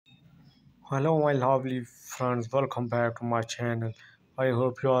Hello, my lovely friends. Welcome back to my channel. I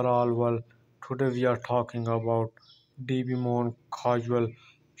hope you are all well. Today we are talking about DB Mon casual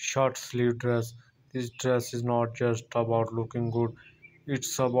short sleeve dress. This dress is not just about looking good,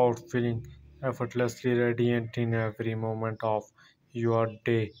 it's about feeling effortlessly radiant in every moment of your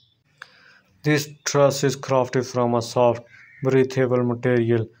day. This dress is crafted from a soft, breathable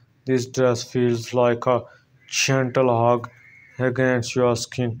material. This dress feels like a gentle hug against your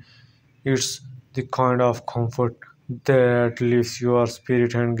skin. It's the kind of comfort that lifts your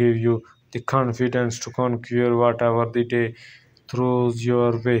spirit and gives you the confidence to conquer whatever the day throws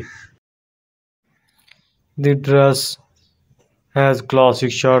your way. The dress has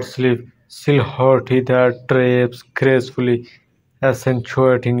classic short sleeve silhouette that drapes gracefully,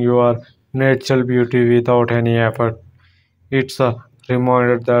 accentuating your natural beauty without any effort. It's a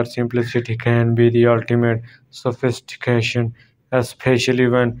reminder that simplicity can be the ultimate sophistication, especially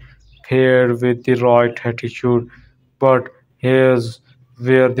when paired with the right attitude. But here's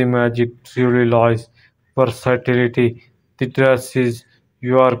where the magic truly lies versatility. The dress is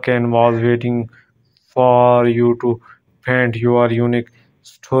your canvas waiting for you to paint your unique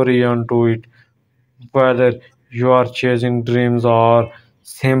story onto it. Whether you are chasing dreams or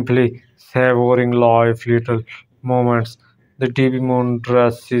simply savoring life's little moments, the DB Moon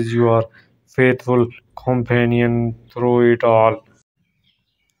dress is your faithful companion through it all.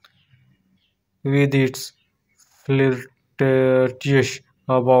 With its flirtatious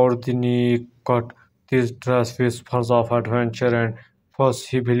about the knee cut, this dress whispers of adventure and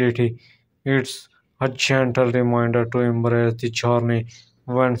possibility. It's a gentle reminder to embrace the journey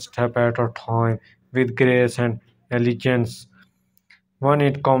one step at a time with grace and elegance. When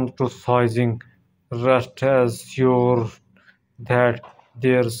it comes to sizing, rest assured that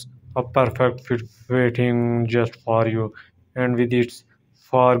there's a perfect fit waiting just for you, and with its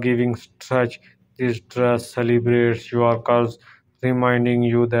forgiving stretch, this dress celebrates your curves, reminding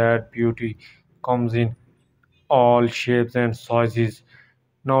you that beauty comes in all shapes and sizes.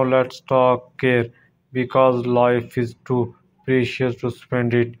 Now let's talk care because life is too precious to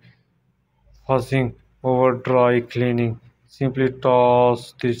spend it fussing over dry cleaning. Simply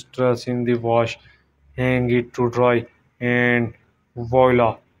toss this dress in the wash, hang it to dry, and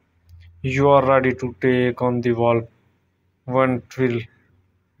voila! You are ready to take on the world one twill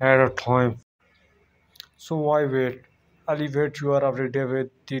at a time. So why wait? Elevate your everyday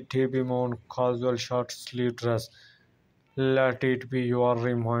with the TB Moon casual short sleeve dress. Let it be your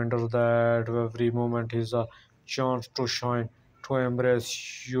reminder that every moment is a chance to shine, to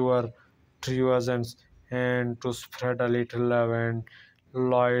embrace your true essence, and to spread a little love and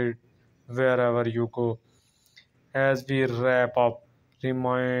light wherever you go. As we wrap up,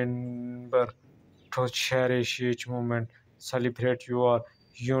 remember to cherish each moment, celebrate your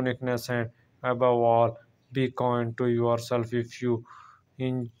uniqueness, and above all, be kind to yourself. If you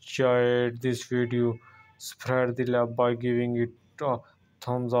enjoyed this video, spread the love by giving it a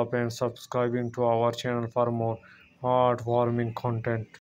thumbs up and subscribing to our channel for more heartwarming content.